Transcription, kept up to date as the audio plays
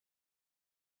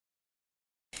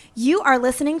You are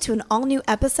listening to an all-new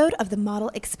episode of the Model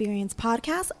Experience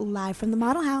podcast, live from the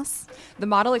Model House. The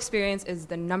Model Experience is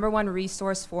the #1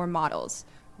 resource for models.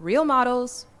 Real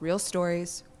models, real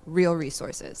stories, real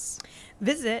resources.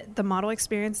 Visit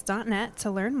themodelexperience.net to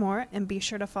learn more and be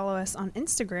sure to follow us on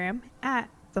Instagram at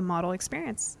The Model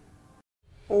Experience.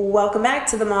 Welcome back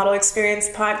to the Model Experience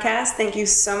podcast. Thank you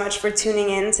so much for tuning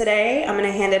in today. I'm going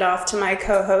to hand it off to my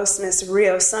co-host, Miss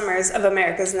Rio Summers of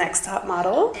America's Next Top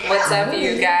Model. What's up,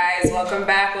 you guys? Welcome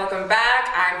back, welcome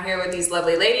back. I'm here with these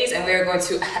lovely ladies, and we are going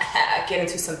to get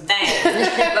into some things.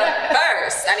 But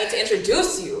first, I need to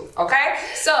introduce you, okay?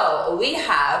 So, we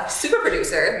have super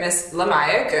producer, Miss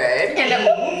Lamaya Good, in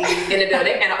the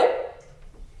building, and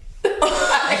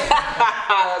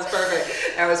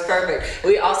That was perfect.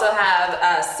 We also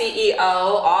have CEO,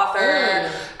 author,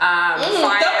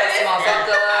 finance,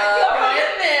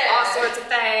 all sorts of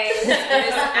things.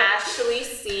 Miss Ashley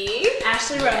C.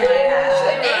 Ashley Runway.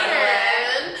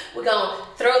 And we're going to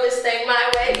throw this thing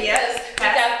my way because we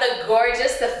got the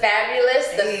gorgeous, the fabulous,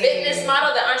 the fitness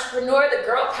model, the entrepreneur, the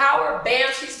girl power.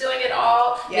 Bam, she's doing it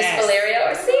all. Miss Valeria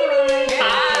Orsini.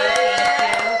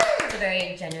 Hi. It's a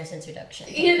very generous introduction.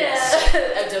 You know,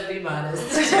 don't be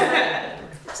modest.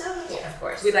 Yeah, of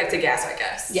course. We like to gas our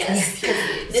guests. Yes.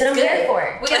 That's what I'm here for.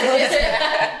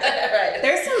 Right.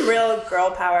 There's some real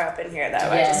girl power up in here, though.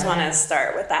 I just want to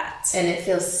start with that. And it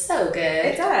feels so good.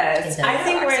 It does. I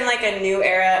think we're in like a new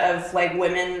era of like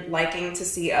women liking to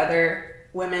see other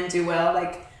women do well.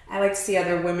 Like, I like to see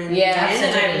other women win, and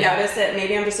I've noticed that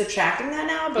maybe I'm just attracting that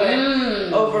now, but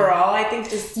overall, I think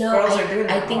just girls are doing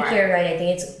that I think more. you're right. I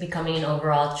think it's becoming an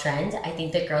overall trend. I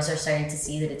think that girls are starting to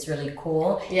see that it's really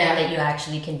cool and that you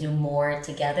actually can do more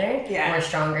together, more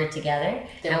stronger together,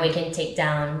 and we can take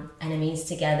down enemies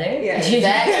together. Yeah.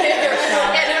 Exactly.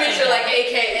 Enemies are like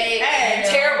AKA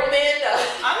terrible men.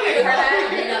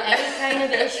 Any kind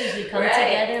of issues, we come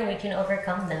together and we can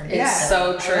overcome them. It's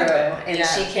so true. And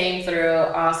she came through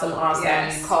awesome.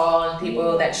 Yes. Calling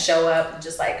people that show up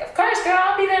just like, of course, girl,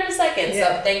 I'll be there in a second.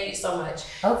 So thank you so much.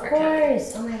 Of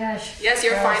course. Oh my gosh. Yes,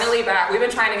 you're finally back. We've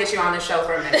been trying to get you on the show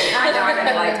for a minute. I know I've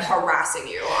been like harassing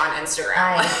you on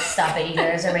Instagram. Stop it. You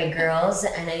guys are my girls,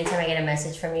 and anytime I get a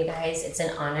message from you guys, it's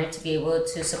an honor to be able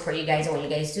to support you guys and what you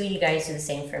guys do the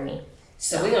same for me.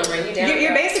 So we're going to run you down.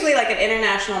 You're basically like an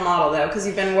international model, though, because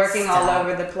you've been working all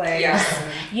over the place. Yes.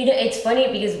 You know, it's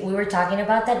funny because we were talking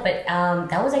about that, but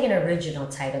that was like an original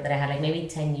title that I had like maybe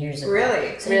 10 years ago.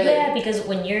 Really? So yeah, because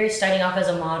when you're starting off as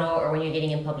a model or when you're getting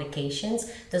in publications,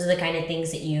 those are the kind of things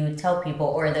that you tell people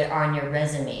or that are on your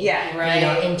resume. Yeah, right. You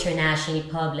know, internationally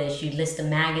published, you list the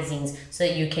magazines so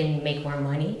that you can make more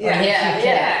money. Yeah. Or you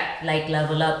can, like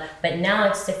level up. But now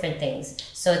it's different things.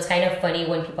 So it's kind of funny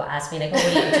when people ask me like, oh,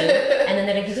 what do you do? And then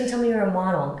they're like, you didn't tell me you're a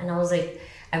model. And I was like,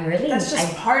 that's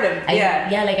just part of like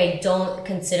I don't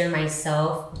consider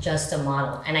myself just a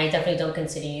model, and I definitely don't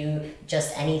consider you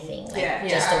just anything, like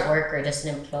just a worker, just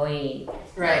an employee.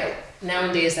 Right.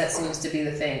 Nowadays, that seems to be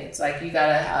the thing. It's like you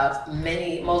gotta have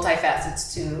many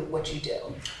multifacets to what you do.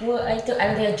 Well, I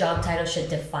don't think a job title should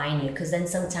define you, because then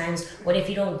sometimes, what if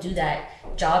you don't do that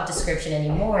job description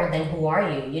anymore? Then who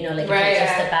are you? You know, like if you're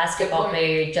just a basketball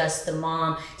player, you're just the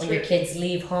mom. When your kids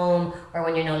leave home, or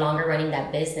when you're no longer running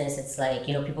that business, it's like,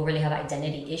 you know, people really have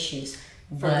identity issues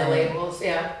From the labels.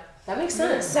 Yeah. That makes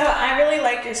sense. So I really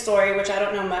like your story, which I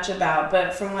don't know much about,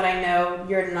 but from what I know,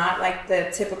 you're not like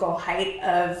the typical height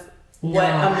of what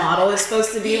a model is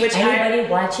supposed to be. Which anybody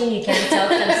watching, you can't tell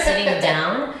because I'm sitting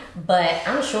down, but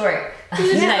I'm short.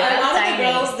 Yeah, a lot of the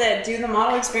girls that do the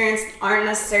model experience aren't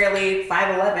necessarily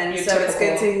 5'11", so it's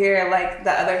good to hear like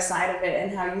the other side of it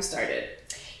and how you started.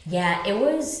 Yeah,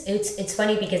 it's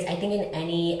funny because I think in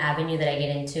any avenue that I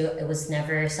get into, it was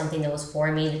never something that was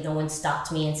for me. That no one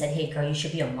stopped me and said, hey girl, you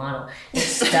should be a model. It's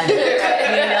stunning.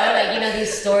 You know,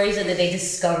 these stories that they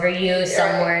discover you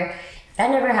somewhere. That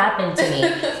never happened to me.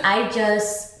 I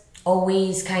just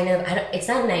always kind of, it's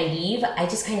not naive, I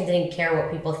just kind of didn't care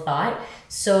what people thought.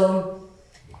 So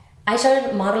I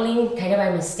started modeling kind of by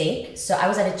mistake. So I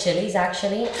was at a Chili's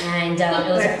actually, and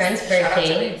it was a friend's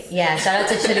birthday. Shout out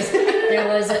to Chili's.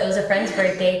 It was a friend's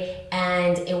birthday,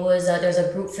 and it was there was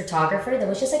a group photographer that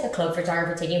was just like a club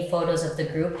photographer taking photos of the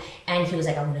group, and he was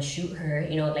like, I want to shoot her,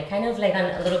 you know, like kind of like on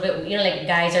a little bit, you know, like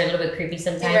guys are a little bit creepy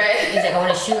sometimes. Right. He's like, I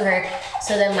want to shoot her.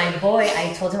 So then my boy,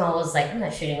 I told him, I was like, I'm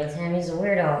not shooting with him, he's a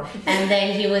weirdo. And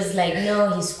then he was like,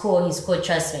 no, he's cool,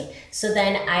 trust me. So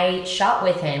then I shot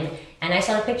with him. And I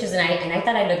saw the pictures and I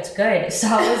thought I looked good. So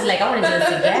I was like, I want to do this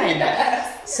again.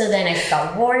 Yes. So then I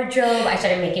got wardrobe. I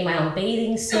started making my own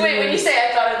bathing suits. Wait, when you say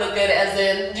I thought it looked good, as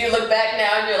in, do you look back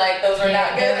now and you're like, those were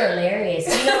not good? They're hilarious.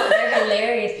 They're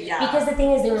hilarious. Because the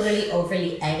thing is, they were really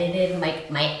overly edited.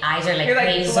 My eyes are like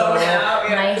hazel. My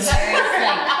hair is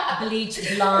like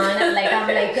bleach blonde. Like I'm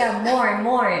like,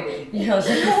 more.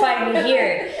 So find me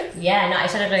here. Yeah, no, I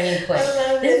started learning quick.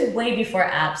 This is way before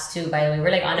apps too, by the way.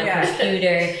 We're like on a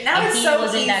computer. Now it's so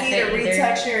easy to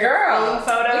retouch your own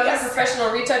photos. We got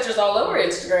professional retouchers all over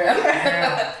Instagram.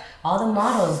 Girl, all the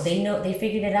models, they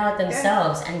figured it out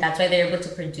themselves, and that's why they're able to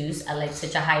produce at like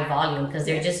such a high volume, because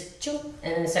they're just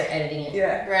and then start editing it.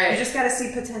 Yeah, right. You just gotta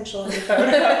see potential in your photo.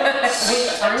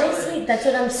 Honestly, that's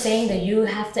what I'm saying. That you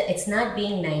have to. It's not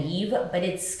being naive, but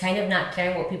it's kind of not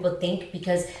caring what people think,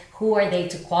 because who are they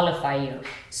to qualify you?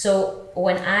 So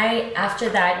after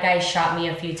that, guys shot me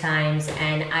a few times,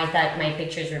 and I thought my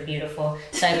pictures were beautiful,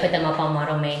 so I put them up on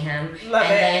Model Mayhem.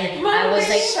 Then I was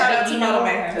like, shout out to Model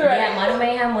Mayhem. Yeah, Model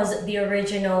Mayhem was the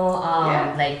original,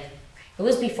 like. It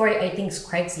was before, I think,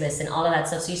 Craigslist and all of that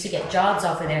stuff. So you used to get jobs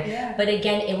off of there. Yeah. But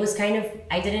again, it was kind of,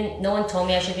 no one told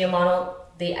me I should be a model.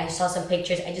 I saw some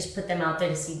pictures. I just put them out there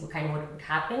to see what would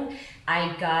happen.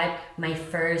 I got my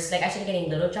first, I started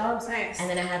getting little jobs. Nice. And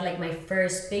then I had my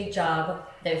first big job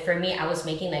that for me, I was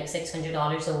making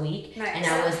 $600 a week. Nice. And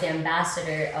I was the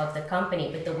ambassador of the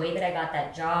company. But the way that I got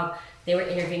that job, they were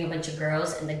interviewing a bunch of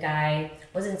girls, and the guy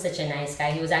wasn't such a nice guy.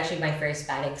 He was actually my first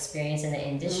bad experience in the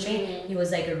industry. Mm-hmm. He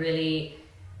was a really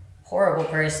horrible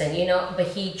person, but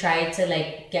he tried to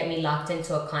get me locked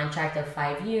into a contract of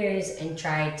 5 years and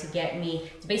tried to get me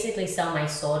to basically sell my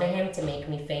soul to him to make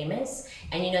me famous.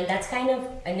 And that's kind of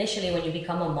initially when you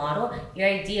become a model, your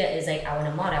idea is I want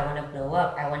to model, I want to blow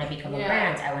up, I want to become a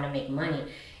brand, I want to make money.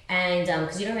 And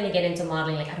because you don't really get into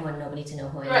modeling, I don't want nobody to know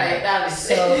who I am. Right,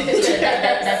 obviously. So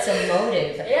that's a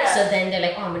motive. Yeah. So then they're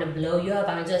like, oh, I'm going to blow you up.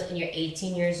 I'm going to do this. And you're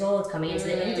 18 years old coming into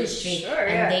the industry. Sure,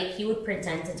 and he would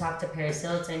pretend to talk to Paris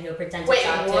Hilton. He would pretend to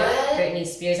talk to Britney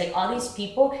Spears. All these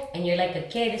people. And you're like a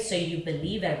kid, so you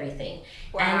believe everything.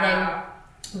 Wow. And then,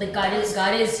 but God is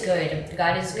good.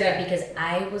 God is good because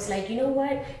I was like, you know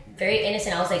what? Very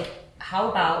innocent. I was like,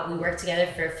 how about we work together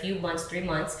for a few months, 3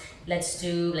 months, let's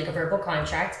do a verbal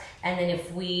contract, and then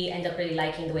if we end up really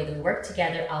liking the way that we work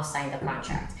together, I'll sign the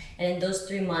contract. And in those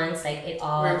 3 months, it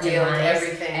all revealed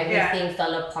everything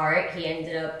fell apart. He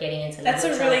ended up getting into That's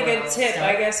a really good tip,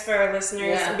 I guess, for our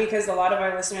listeners, because a lot of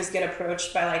our listeners get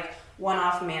approached by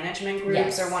one-off management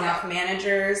groups or one-off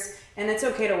managers, and it's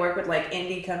okay to work with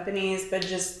indie companies, but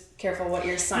just careful what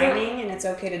you're signing, and it's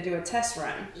okay to do a test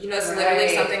run. It's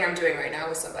literally something I'm doing right now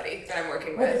with somebody that I'm working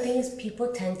with. Well, the thing is, people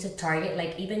tend to target,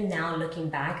 even now looking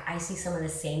back, I see some of the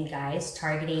same guys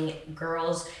targeting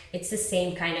girls. It's the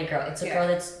same kind of girl. It's a girl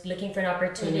that's looking for an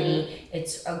opportunity. Mm-hmm.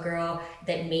 It's a girl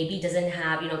that maybe doesn't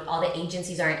have, all the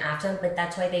agencies aren't after them, but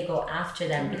that's why they go after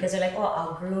them, because they're like, oh,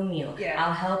 I'll groom you,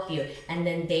 I'll help you. And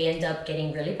then they end up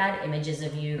getting really bad images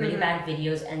of you, really bad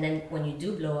videos, and then when you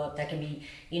do blow up, that can be,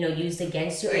 used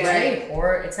against you. It's really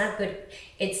horror. It's not good.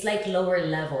 It's lower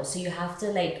level. So you have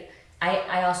to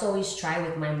I also always try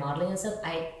with my modeling and stuff.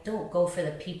 I don't go for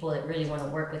the people that really want to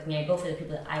work with me. I go for the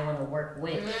people that I want to work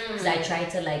with. Because I try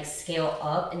to scale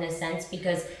up in a sense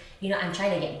because, I'm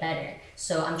trying to get better.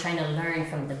 So I'm trying to learn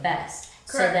from the best.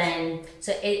 Correct.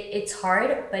 So it's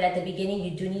hard, but at the beginning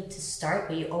you do need to start,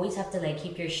 but you always have to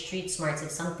keep your street smarts.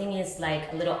 If something is a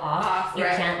little off, you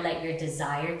can't let your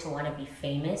desire to want to be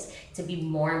famous to be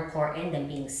more important than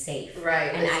being safe.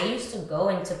 Right. And I used to go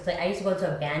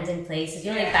to abandoned places.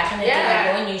 Back in the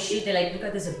day, go and you shoot, they're like, look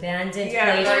at this abandoned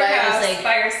place. It's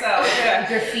by yourself.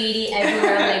 Graffiti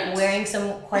everywhere. I'm wearing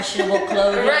some questionable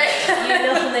clothing.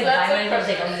 By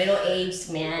myself, a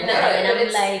middle-aged man. And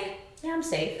I'm like, yeah, I'm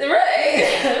safe. Right.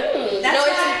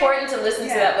 It's important to listen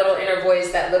to that little inner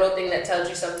voice, that little thing that tells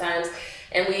you sometimes.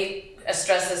 And we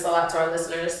stress this a lot to our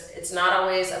listeners. It's not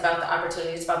always about the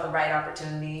opportunity. It's about the right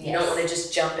opportunity. You don't want to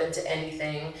just jump into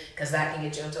anything because that can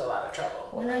get you into a lot of trouble.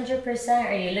 100%.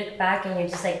 Or you look back and you're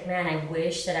just like, man, I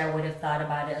wish that I would have thought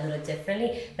about it a little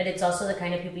differently. But it's also the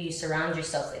kind of people you surround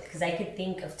yourself with. Because I could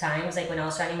think of times when I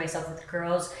was surrounding myself with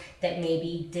girls that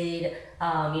maybe did,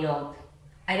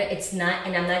 it's not,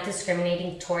 and I'm not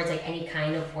discriminating towards like any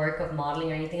kind of work of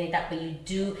modeling or anything like that, but you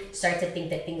do start to think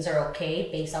that things are okay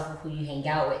based off of who you hang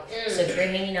out with. So if you're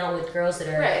hanging out with girls that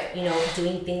are, you know,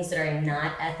 doing things that are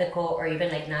not ethical or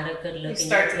even like not a good look, you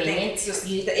start to think it's just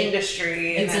the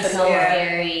industry. You become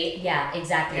very,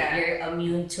 exactly. Yeah. You're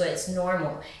immune to it. It's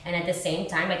normal. And at the same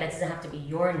time, like that doesn't have to be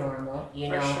your normal, you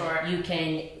know. You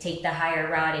can take the higher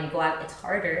route and go out. It's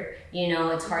harder, you know,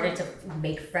 it's harder to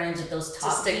make friends with those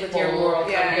top people. With your moral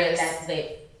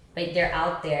But they're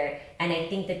out there, and I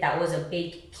think that was a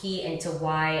big key into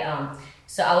why.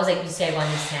 So I was like, you see, I go on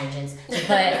these tangents,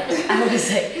 but I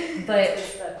was like,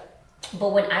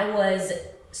 but when I was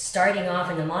starting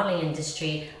off in the modeling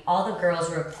industry, all the girls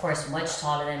were of course much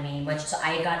taller than me, so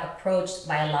I got approached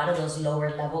by a lot of those lower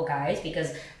level guys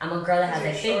because I'm a girl that has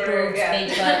like big boobs, big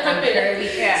butt, I'm curvy.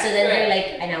 So then they're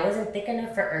like, and I wasn't thick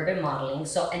enough for urban modeling,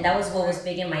 so and that was what was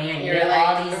big in Miami. You're like,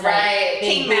 all these like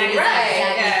big booties,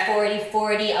 exactly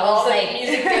 40. I was like, I'm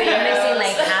missing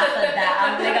like half of that.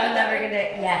 I'm like, I'm never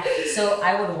gonna, So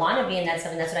I would want to be in that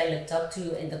stuff, and that's what I looked up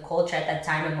to in the culture at that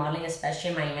time in modeling,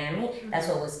 especially in Miami. That's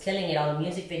what was killing it. All the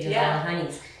music videos, all the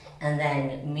honeys, and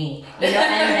then me, you know,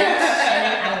 and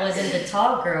then I wasn't the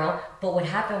tall girl. But what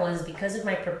happened was because of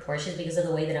my proportions, because of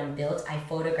the way that I'm built, I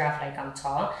photograph like I'm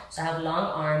tall, so I have long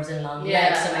arms and long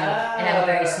legs, and I have a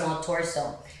very small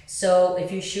torso. So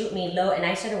if you shoot me low, and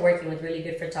I started working with really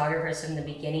good photographers from the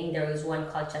beginning. There was one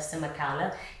called Justin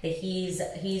McCalla that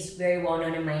he's very well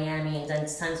known in Miami and done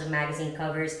tons of magazine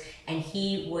covers, and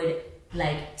he would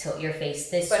like tilt your face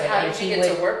this way. But how did you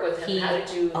get to work with him? How did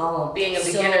you, being a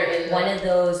beginner in one of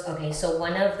those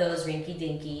rinky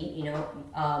dinky, you know,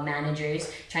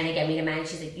 managers trying to get me to manage,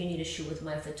 she's like, you need to shoot with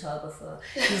my photographer.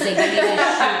 He's like,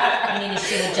 you need to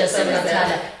shoot with Justin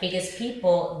McCalla, because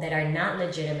people that are not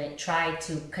legitimate try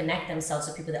to connect themselves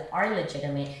with people that are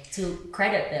legitimate to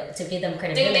give them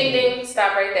credibility. Ding, ding, ding.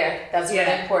 Stop right there. That's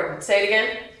really important. Say it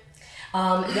again.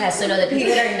 So no, the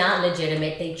people that are not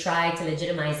legitimate, they try to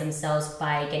legitimize themselves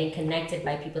by getting connected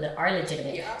by people that are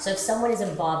legitimate. So if someone is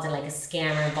involved in like a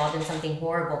scam or involved in something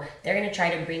horrible, they're going to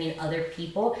try to bring in other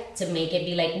people to make it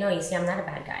be like, no, you see, I'm not a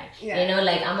bad guy. You know,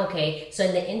 like I'm okay. So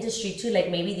in the industry too, like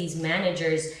maybe these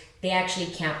managers, they actually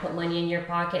can't put money in your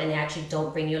pocket and they actually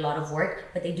don't bring you a lot of work,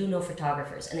 but they do know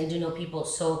photographers and they do know people.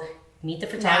 So meet the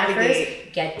photographers,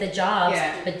 get the jobs,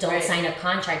 but don't sign a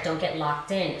contract, don't get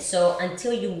locked in. So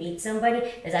until you meet somebody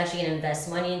that's actually going to invest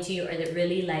money into you or that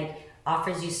really like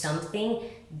offers you something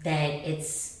that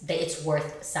it's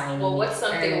worth signing. Well, what's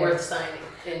something worth signing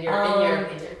in your opinion?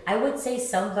 I would say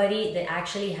somebody that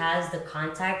actually has the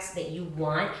contacts that you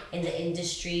want in the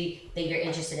industry that you're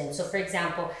interested in. So for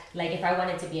example, like if I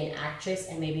wanted to be an actress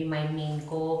and maybe my main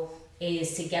goal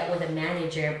is to get with a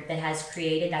manager that has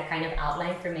created that kind of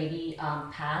outline for maybe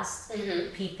past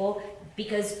people,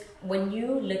 because when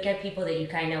you look at people that you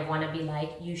kind of want to be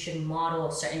like, you should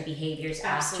model certain behaviors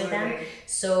after them.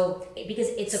 So because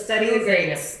it's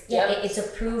it's a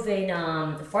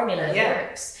proven formula that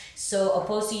works. So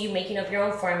opposed to you making up your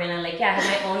own formula, like, I have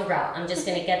my own route, I'm just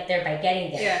gonna get there by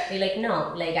getting there. You're like,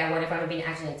 no, like if I want to be an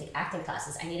actor, I take acting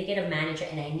classes. I need to get a manager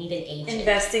and I need an agent.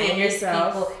 Investing in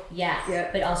yourself. People,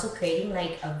 but also creating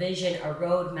like a vision, a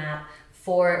roadmap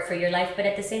for your life. But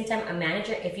at the same time, a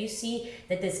manager, if you see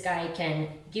that this guy can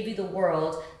give you the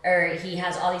world, or he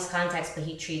has all these contacts but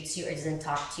he treats you or doesn't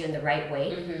talk to you in the right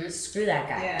way, screw that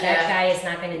guy. That guy is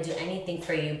not going to do anything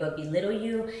for you but belittle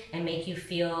you and make you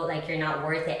feel like you're not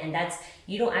worth it. And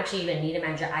you don't actually even need a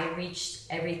manager. I reached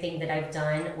everything that I've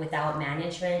done without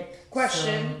management.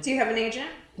 Question, do you have an agent?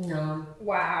 No.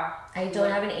 Wow. I don't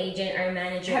have an agent or a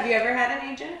manager. Have you ever had an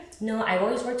agent? No, I've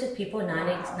always worked with people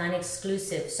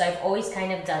non-exclusive. So I've always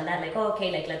kind of done that, like,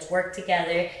 like let's work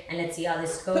together and let's see how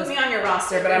this goes. Put me on your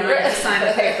roster, but I'm not going to sign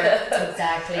the paper.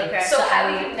 Exactly. Okay. So how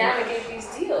do you navigate these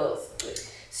deals?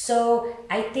 So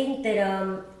I think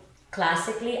that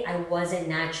classically, I wasn't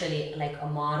naturally like a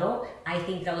model. I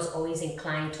think that I was always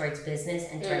inclined towards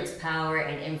business and towards power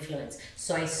and influence.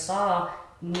 So I saw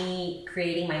me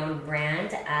creating my own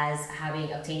brand as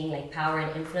obtaining like power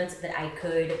and influence, that I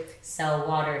could sell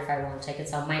water if I wanted. I could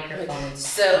sell microphones.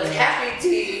 So happy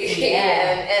tea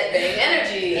and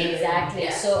energy.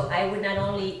 Exactly. So I would not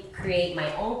only create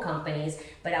my own companies,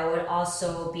 but I would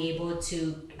also be able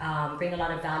to bring a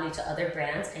lot of value to other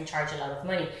brands and charge a lot of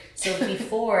money. So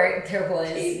before there was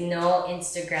no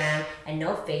Instagram and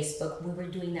no Facebook, we were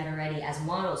doing that already as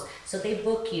models. So they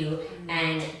book you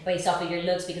and based off of your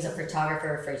looks, because a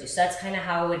photographer refers you. So that's kind of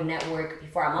how I would network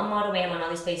before. I'm on Model Way, I'm on all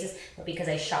these places, but because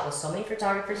I shot with so many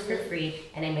photographers for free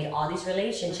and I made all these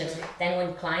relationships, then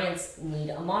when clients need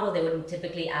a model, they would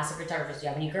typically ask the photographers, do you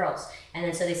have any girls? And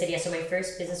then so they said, yes. So my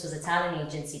first business was a talent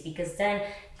agency, because then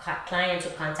clients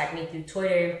would contact me through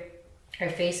Twitter or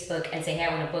Facebook and say, hey,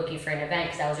 I want to book you for an event,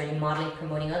 because I was already modeling,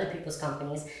 promoting other people's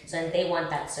companies. So then they want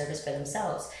that service for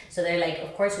themselves. So they're like,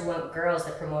 of course we want girls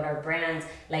that promote our brands.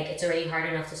 Like, it's already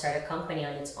hard enough to start a company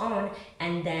on its own.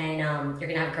 And then you're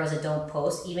going to have girls that don't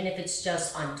post, even if it's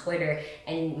just on Twitter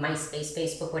and MySpace,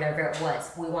 Facebook, whatever it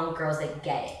was. We want girls that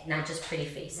get it, not just pretty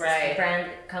faces. Right.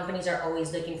 Brand companies are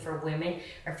always looking for women,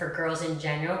 or for girls in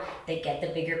general, that get the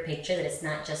bigger picture, that it's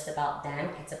not just about them,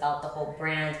 it's about the whole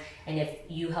brand. And if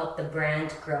you help the brand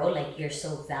grow, like, you're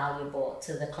so valuable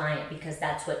to the client, because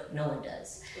that's what no one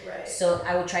does. Right. So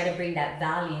I would try to bring that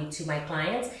value to my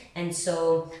clients. And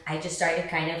so I just started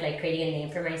kind of like creating a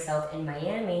name for myself in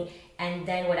Miami. And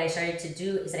then what I started to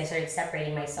do is that I started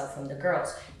separating myself from the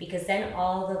girls, because then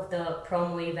all of the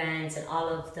promo events and all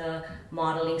of the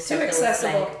modeling stuff that was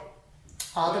like,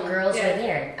 all the girls were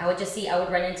there. I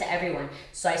would run into everyone.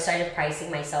 So I started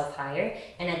pricing myself higher.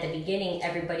 And at the beginning,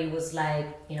 everybody was like,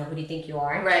 you know, who do you think you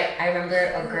are? Right. I remember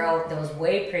a girl that was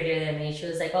way prettier than me. She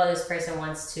was like, oh, this person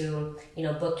wants to, you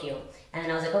know, book you. And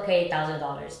then I was like, okay,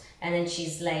 $1,000. And then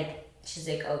she's like,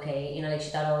 okay, you know, like, she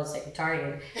thought I was like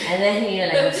retarded. And then, you know,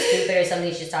 like, I'm stupid or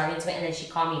something. She's talking to me. And then she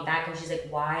called me back and she's like,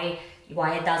 why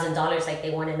 $1,000? Like,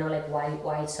 they want to know, like,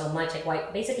 why so much? Like, why?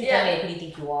 Basically, tell me, like, who do you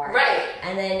think you are? Right.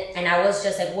 And I was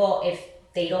just like, well, if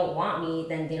they don't want me,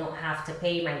 then they don't have to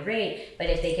pay my rate. But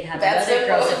if they could have the other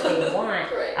girls if they want,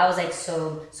 Right. I was like,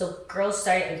 so clients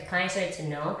started to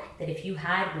know that if you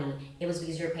had me, it was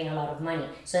because you were paying a lot of money.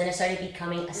 So then it started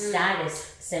becoming a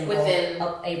status symbol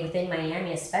within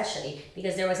Miami, especially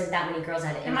because there wasn't that many girls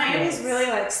that had influence. And Miami's really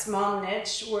like small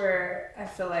niche where I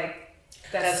feel like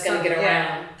that's gonna get around.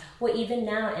 Yeah. Well, even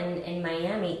now in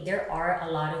Miami, there are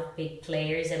a lot of big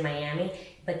players in Miami,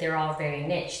 but they're all very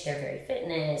niche. They're very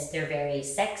fitness, they're very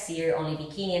sexy, or only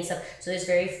bikini and stuff. So there's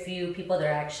very few people that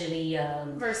are actually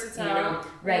versatile. You know,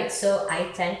 right. Yeah. So I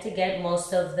tend to get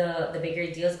most of the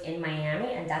bigger deals in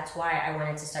Miami, and that's why I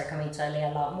wanted to start coming to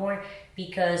LA a lot more,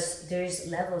 because there's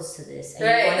levels to this, and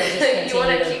you want to just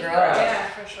continue to grow. Yeah,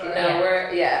 for sure.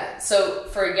 No, So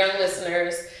for young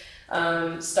listeners,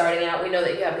 starting out, we know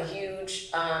that you have a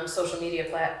huge social media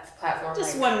platform.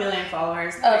 Just 1 million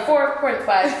followers.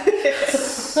 4.5.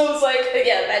 So it's like,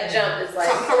 that jump is like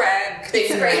correct.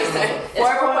 Big crazy. It's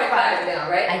 4.5 now,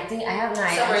 right? I think I have 9.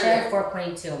 I actually have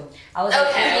 4.2. I was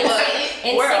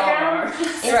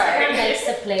Instagram likes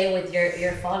to play with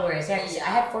your followers. Yeah, I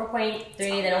had 4.3,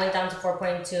 then I went down to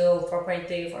 4.2,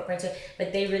 4.3, 4.2,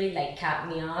 but they really like capped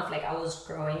me off. Like, I was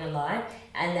growing a lot,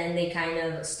 and then they kind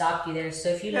of stopped you there. So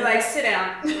if you they're like, sit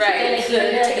down. Right. Like,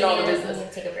 you're taking all the business. You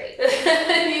need to take a break. You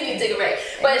need to take a break.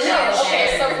 But no,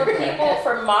 okay, so for people,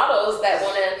 for models that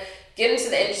want to get into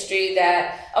the industry,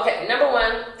 number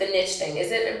one, the niche thing.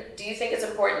 Do you think it's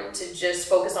important to just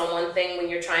focus on one thing when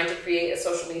you're trying to create a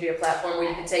social media platform where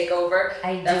you can take over?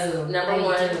 That's number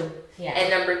one. Yeah.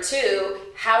 And number two,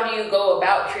 how do you go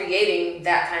about creating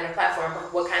that kind of platform?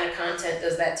 What kind of content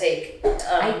does that take?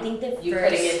 I think that you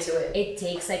putting into it. It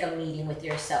takes like a meeting with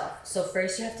yourself. So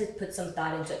first you have to put some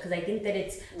thought into it, because I think that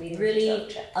it's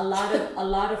really a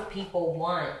lot of people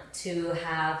want to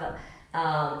have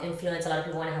influence. A lot of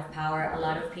people want to have power. A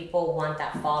lot of people want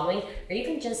that following, or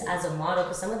even just as a model,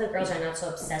 because some of the girls are not so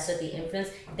obsessed with the influence.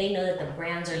 They know that the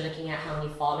brands are looking at how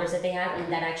many followers that they have,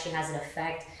 and that actually has an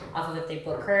effect off of if they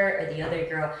book her or the other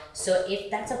girl. So if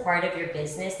that's a part of your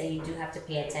business, then you do have to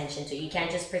pay attention to it. You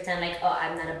can't just pretend like, oh,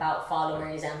 I'm not about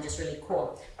followers, I'm just really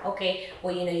cool. Okay,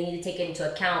 well, you need to take into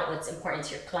account what's important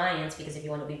to your clients, because if you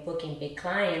want to be booking big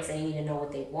clients, then you need to know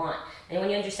what they want. And when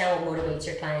you understand what motivates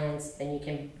your clients, then you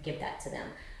can give that to them.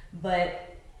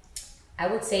 But I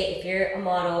would say if you're a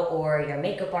model or you're a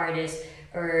makeup artist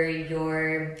or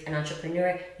you're an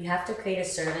entrepreneur, you have to create a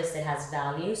service that has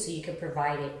value so you can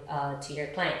provide it to your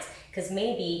clients. Because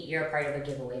maybe you're a part of a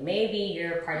giveaway, maybe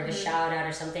you're a part of a shout out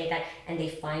or something like that, and they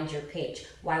find your page.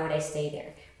 Why would I stay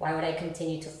there? Why would I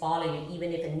continue to follow you,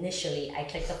 even if initially I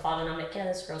click the follow and I'm like, yeah,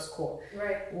 this girl's cool.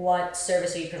 Right. What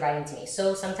service are you providing to me?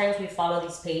 So sometimes we follow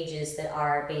these pages that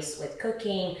are based with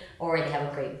cooking, or they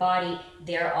have a great body.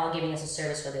 They're all giving us a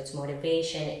service, whether it's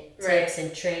motivation, tips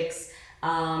and tricks,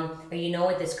 or you know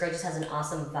what, this girl just has an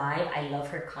awesome vibe. I love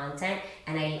her content,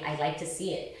 and I like to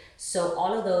see it. So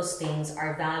all of those things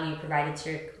are value provided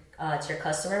to your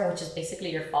customer, which is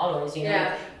basically your followers. You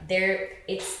know,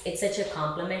 it's such a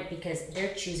compliment because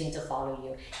they're choosing to follow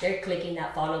you. They're clicking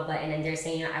that follow button and they're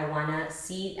saying, I want to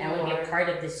be a part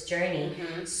of this journey.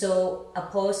 So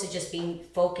opposed to just being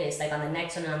focused like on the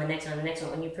next one,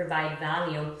 when you provide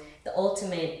value,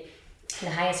 the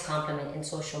highest compliment in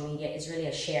social media is really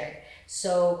a share.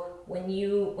 So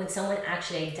when someone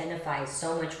actually identifies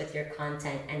so much with your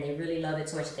content and they really love it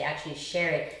so much that they actually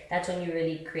share it, that's when you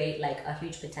really create like a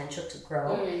huge potential to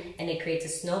grow, and it creates a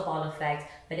snowball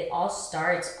effect. But it all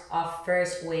starts off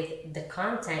first with the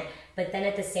content, but then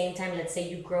at the same time, let's say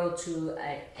you grow to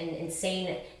an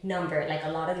insane number, like a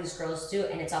lot of these girls do,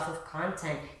 and it's off of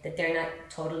content that they're not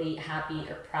totally happy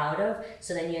or proud of.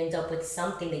 So then you end up with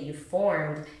something that you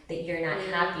formed that you're not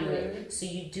happy with. So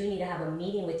you do need to have a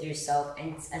meeting with yourself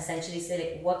and essentially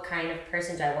say, like, what kind of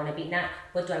person do I want to be? Not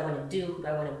what do I want to do, who do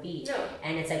I want to be? No.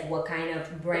 And it's like, what kind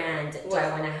of brand do I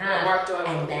want to have?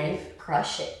 And then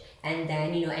crush it. And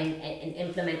then, you know, and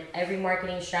implement every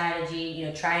marketing strategy, you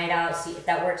know, try it out, see if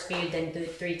that works for you, then do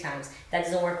it 3 times. That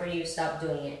doesn't work for you, stop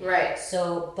doing it. Right.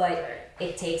 So, but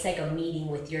it takes like a meeting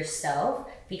with yourself,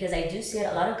 because I do see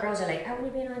it. A lot of girls are like, I want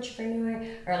to be an entrepreneur,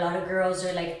 or a lot of girls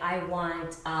are like, I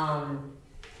want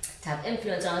to have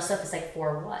influence on all this stuff. It's like,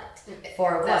 for what?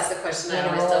 For That's what? the question I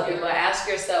always tell people. Ask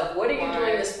yourself, what are you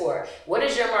doing this for? What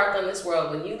is your mark on this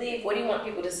world? When you leave, what do you want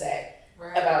people to say?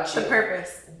 About you. The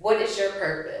purpose. What is your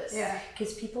purpose? Yeah.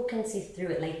 Because people can see through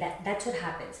it. Like that's what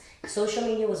happens. Social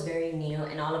media was very new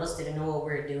and all of us didn't know what we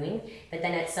were doing. But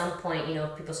then at some point, you know,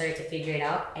 people started to figure it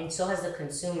out. And so has the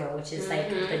consumer, which is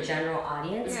like the general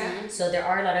audience. Yeah. So there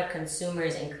are a lot of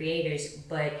consumers and creators,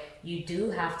 but you do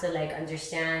have to like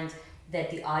understand that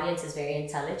the audience is very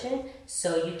intelligent,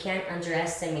 so you can't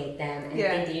underestimate them and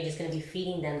think that you're just going to be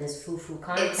feeding them this foo-foo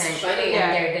content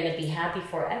and they're going to be happy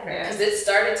forever. Because it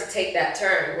started to take that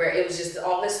turn where it was just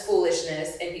all this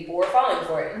foolishness and people were falling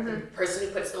for it. The person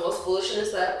who puts the most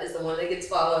foolishness up is the one that gets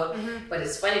followed. But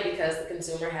it's funny because the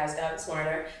consumer has gotten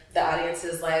smarter. The audience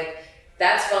is like,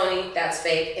 that's phony, that's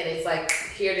fake, and it's like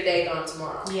here today, gone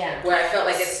tomorrow. Yeah. Where I felt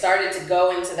like it started to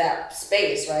go into that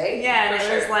space, right? Yeah, and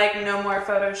it was like no more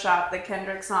Photoshop, the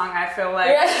Kendrick song. I feel like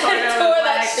no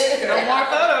more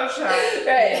Photoshop.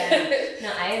 Right.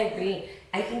 No, I agree.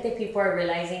 I think that people are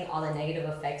realizing all the negative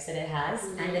effects that it has,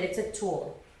 and that it's a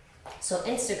tool. So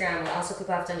Instagram, what also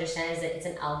people have to understand is that it's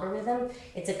an algorithm,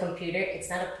 it's a computer, it's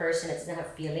not a person, it doesn't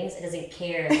have feelings, it doesn't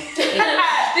care. Please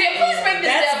break this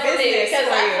down for me,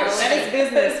 because that is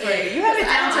business for you. You have it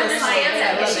down to a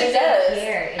science. It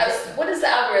does. What is the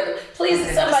algorithm?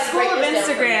 Please, somebody break this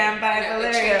down. Instagram by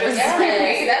Valeria.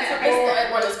 Yes,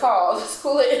 that's what it's called.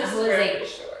 School of Instagram.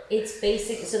 It's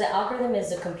basic. So the algorithm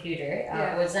is a computer.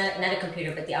 Well, it's not a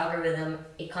computer, but the algorithm,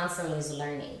 it constantly is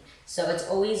learning. So it's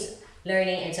always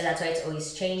learning, and so that's why it's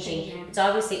always changing. It's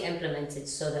obviously implemented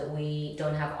so that we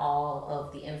don't have all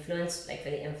of the influence, like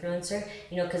for the influencer,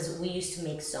 you know, because we used to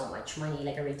make so much money,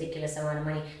 like a ridiculous amount of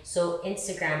money. So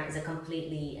Instagram is a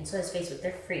completely, and so is Facebook,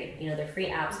 they're free, you know, they're free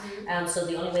apps. So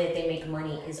the only way that they make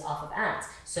money is off of ads.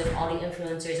 So if all the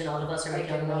influencers and all of us are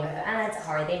making money off of ads,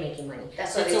 how are they making money?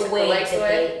 So it's a way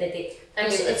that they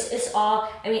it's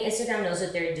all, I mean, Instagram knows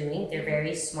what they're doing. They're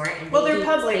very smart, and they're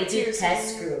public. They do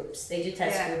test groups. They do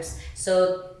test groups.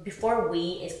 So before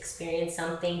we experience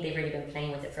something, they've already been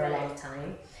playing with it for a long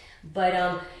time.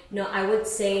 But no, I would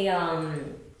say,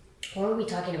 what were we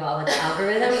talking about with the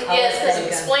algorithm? Yes, because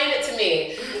explain it to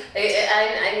me.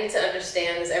 I need to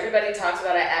understand this. Everybody talks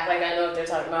about it, act like I know what they're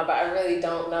talking about, but I really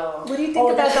don't know. What do you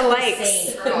think about the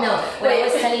likes? No, what I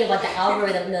was telling you about the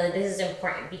algorithm, no, this is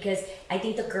important because I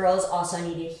think the girls also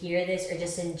need to hear this, or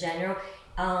just in general.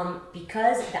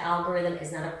 Because the algorithm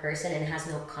is not a person and has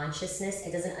no consciousness,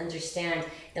 it doesn't understand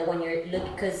that when you're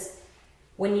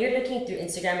when you're looking through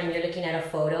Instagram and you're looking at a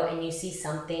photo and you see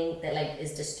something that like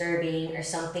is disturbing or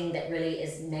something that really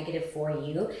is negative for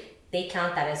you, they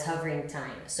count that as hovering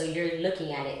time. So you're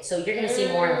looking at it. So you're going to see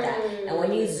more of that. And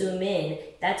when you zoom in,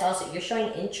 that's also, you're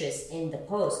showing interest in the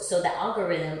post. So the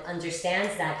algorithm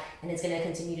understands that and it's going to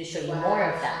continue to show you more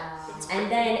of that.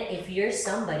 And then if you're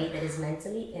somebody that is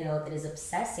mentally ill, that is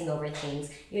obsessing over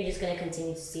things, you're just going to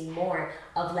continue to see more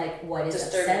of like what is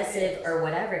obsessive or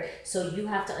whatever. So you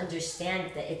have to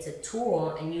understand that it's a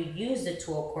tool and you use the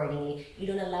tool accordingly. You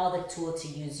don't allow the tool to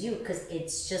use you because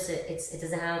it's just, it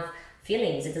doesn't have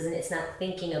feelings. It's not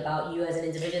thinking about you as an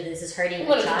individual. This is hurting. I'm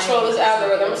gonna control this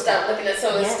algorithm. Stop looking at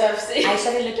some of this stuff. See, I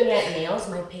started looking at nails.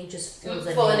 My page just fills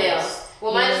full of nails.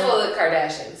 Well, mine's full of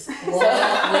Kardashians. Well,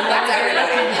 that's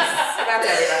everybody. That's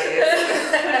everybody.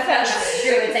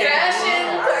 Fashion,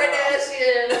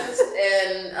 Kardashians,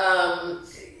 and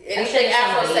anything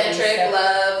Afrocentric,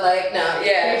 love, like, no,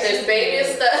 yeah. There's baby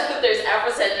stuff, there's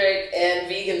Afrocentric and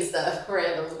vegan stuff,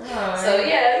 random. So,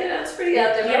 yeah, it's pretty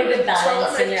out there. You have a good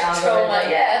balance in your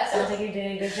algorithm. Yeah. Sounds like you're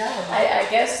doing a good job. I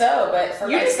guess so, but for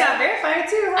you just got verified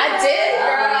too. I did,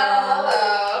 girl.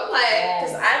 Hello.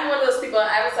 Because I'm one of those people,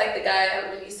 I was like the guy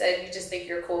when you said you just think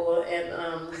you're cool and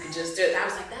you can just do it. And I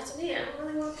was like, that's me. I don't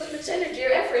really want to put much energy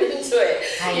or effort into it.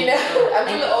 I'm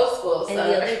from the old school. And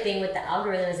the other thing with the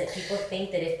algorithm is that people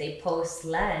think that if they post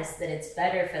less, that it's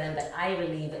better for them. But I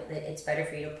believe that it's better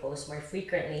for you to post more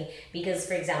frequently because,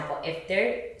 for example, if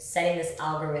they're setting this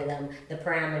algorithm, the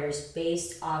parameters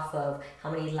based off of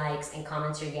how many likes and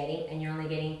comments you're getting, and you're only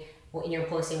getting when you're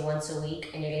posting once a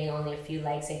week and you're getting only a few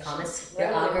likes and comments, your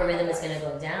algorithm is going to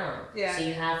go down. Yeah. So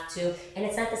you have to, and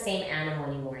it's not the same animal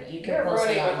anymore. You can post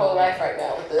ruining my whole life right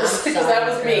now with this because that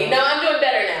was me. No, I'm doing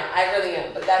better now. I really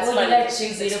am. But that's funny. You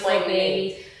she's beautiful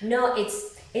baby. No,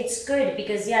 it's good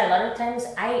because a lot of times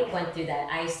I went through that.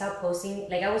 I stopped posting,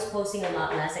 like I was posting a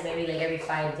lot less, like maybe like every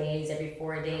 5 days, every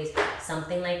 4 days,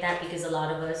 something like that, because a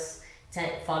lot of us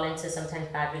fall into sometimes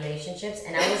bad relationships,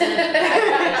 and I was in a bad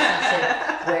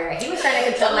relationship where he was trying to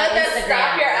control my Instagram.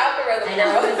 Stop your algorithm, and I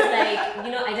was like,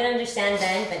 I didn't understand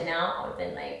then, but now I would have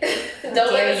been like,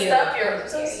 don't let it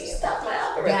stop my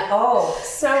algorithm. Yeah.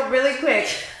 So really quick.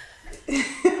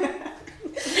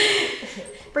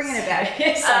 Bringing it back.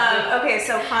 Okay,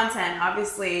 so content.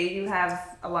 Obviously, you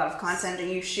have a lot of content that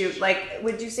you shoot. Like,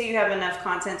 would you say you have enough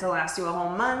content to last you a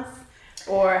whole month?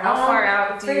 Or how far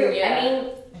out do you... I mean,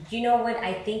 you know what?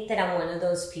 I think that I'm one of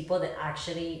those people that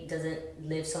actually doesn't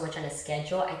live so much on a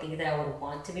schedule. I think that I would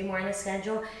want to be more on a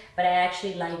schedule, but I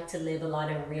actually like to live a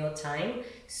lot in real time.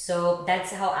 So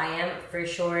that's how I am, for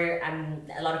sure.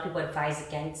 A lot of people advise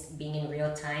against being in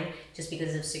real time just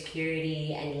because of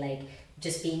security and like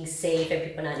just being safe and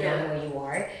people not knowing where you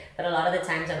are. But a lot of the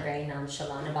times I'm very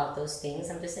nonchalant about those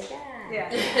things. I'm just like, no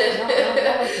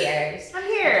one cares. I'm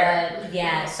here.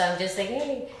 But so I'm just like,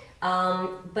 hey.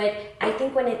 But I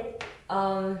think when it,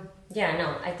 I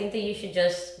think that you should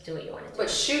just do what you want to do. But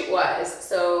shoot-wise,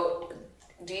 so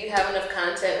do you have enough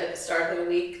content at the start of the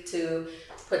week to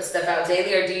put stuff out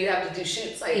daily, or do you have to do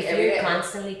shoots like every day? If you're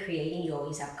constantly creating, you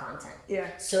always have content.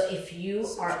 Yeah. So if you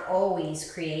are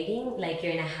always creating, like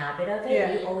you're in a habit of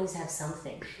it, you always have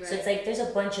something. Right. So it's like there's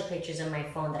a bunch of pictures on my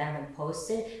phone that I haven't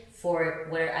posted for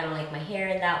where I don't like my hair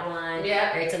in that one.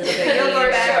 Yeah. Or it's a little bit you'll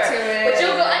go back to it. But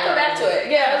I go back to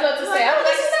it. Yeah, I was about to say, I was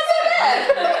like, it's not so bad.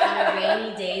 But on a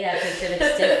rainy day, that picture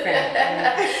looks different.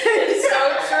 It's so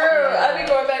true. I'd be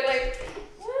going back like,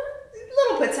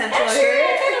 little potential here.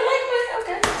 I kind of like my,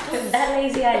 okay. That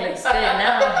lazy eye looks good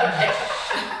now.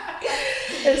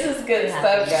 This is good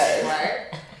stuff, guys.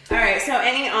 All right, so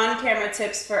any on-camera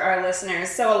tips for our listeners?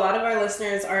 So a lot of our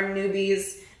listeners are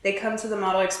newbies. They come to the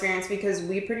model experience because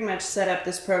we pretty much set up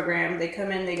this program. They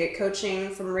come in, they get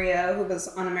coaching from Rio, who was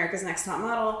on America's Next Top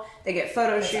Model. They get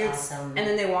photo shoots, and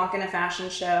then they walk in a fashion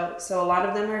show. So a lot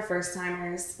of them are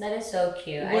first-timers. That is so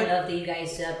cute. I love that you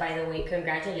guys do that, by the way.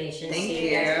 Congratulations to you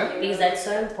guys. Because that's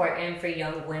so important for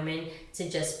young women to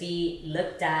just be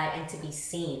looked at and to be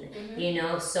seen.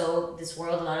 Mm-hmm. So this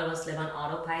world, a lot of us live on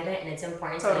autopilot, and it's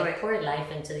important to like pour life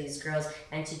into these girls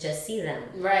and to just see them.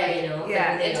 Right.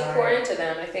 It's important to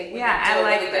them. I think we do a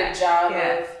really good job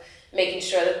of making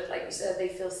sure that, like you said, they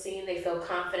feel seen, they feel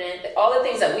confident, all the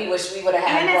things that we wish we would have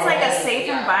had. And it's like a safe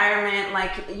environment,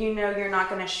 like, you're not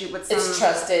going to shoot with some... It's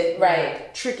trusted,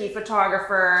 right. Tricky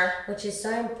photographer. Which is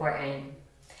so important.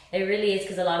 It really is,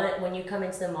 because a lot of when you come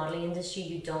into the modeling industry,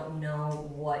 you don't know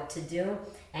what to do,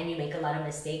 and you make a lot of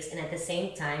mistakes. And at the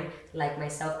same time, like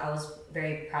myself, I was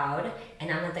very proud,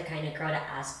 and I'm not the kind of girl to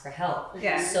ask for help.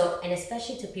 Yeah. So, and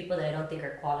especially to people that I don't think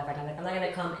are qualified. I'm not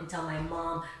gonna come and tell my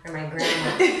mom or my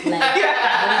grandma, like, what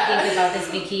do you think about this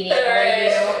bikini,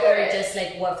 or just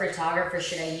like what photographer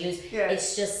should I use? Yeah.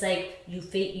 It's just like you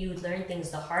learn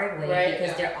things the hard way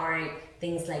because there aren't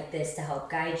things like this to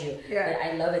help guide you. Yeah. But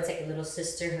I love it's like a little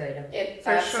sisterhood.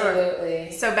 Absolutely.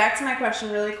 Sure. So back to my question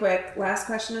really quick. Last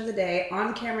question of the day.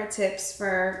 On-camera tips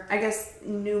for, I guess,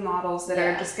 new models that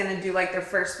are just going to do like their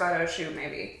first photo shoot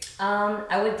maybe.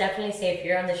 I would definitely say if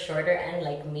you're on the shorter end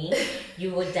like me,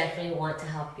 you would definitely want to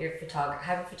help your photographer,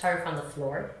 have a photographer on the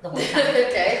floor the whole time.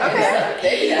 Okay.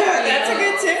 That's a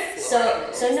good tip.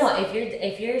 So no,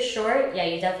 if you're short, yeah,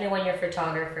 you definitely want your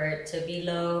photographer to be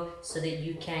low so that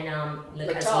you can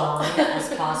look as tall. long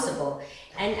as possible,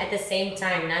 and at the same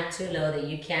time not too low that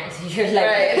you can't. You're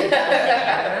like looking down at the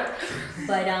camera,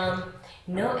 but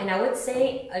no. And I would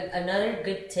say another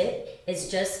good tip is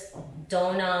just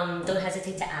don't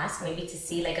hesitate to ask, maybe to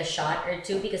see like a shot or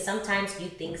two, because sometimes you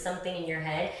think something in your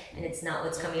head and it's not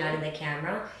what's coming out in the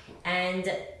camera. And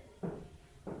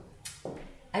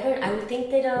I would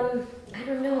think that I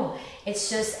don't know. It's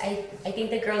just I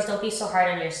think that girls, don't be so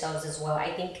hard on yourselves as well. I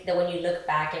think that when you look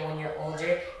back and when you're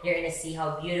older, you're gonna see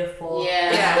how beautiful,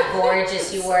 how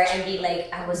gorgeous you were, and be like,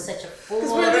 I was such a fool.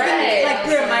 Because we're looking like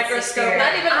through a microscope.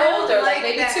 Not even older, like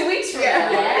maybe 2 weeks from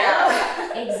now.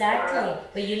 Yeah, exactly.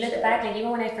 But you look back, like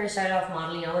even when I first started off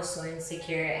modeling, I was so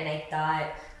insecure, and I thought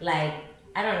like,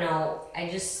 I don't know, I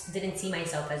just didn't see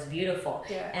myself as beautiful.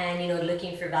 Yeah. And,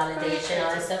 looking for validation,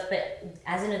 all that stuff. But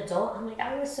as an adult, I'm like,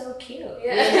 I was so cute.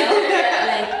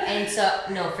 And so,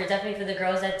 no, definitely for the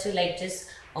girls that too, like, just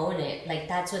own it. Like,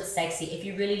 that's what's sexy. If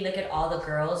you really look at all the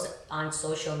girls on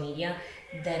social media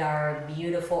that are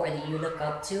beautiful or that you look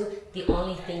up to, the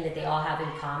only thing that they all have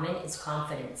in common is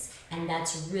confidence. And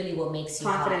that's really what makes you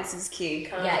confidence hot. Is key.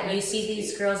 You see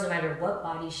these girls, no matter what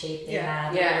body shape they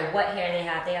have, no Yeah. matter what hair they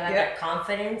have that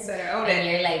confidence. Better own and it.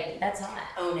 you're like, that's hot.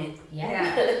 Own it. Yeah.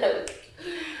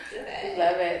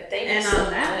 Love it. Thank you And so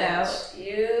on that much. note,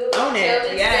 You own it.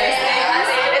 killed Yes. I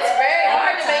mean, it's very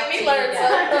hard to make me learn you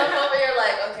something. I'm over here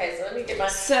like, okay, so let me get my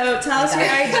So tell us your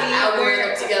ID.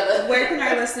 algorithm together. Where can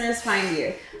our listeners find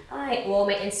you? Alright, well,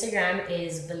 my Instagram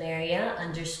is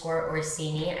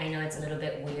Valeria_Orsini. I know it's a little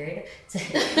bit weird to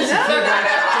just put it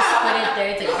there.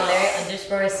 It's like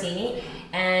Valeria_Orsini.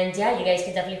 And yeah, you guys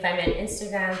can definitely find me on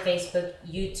Instagram, Facebook,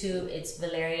 YouTube. It's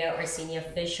Valeria Orsini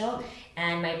Official.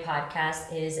 And my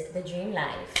podcast is The Dream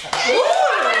Life. Ooh,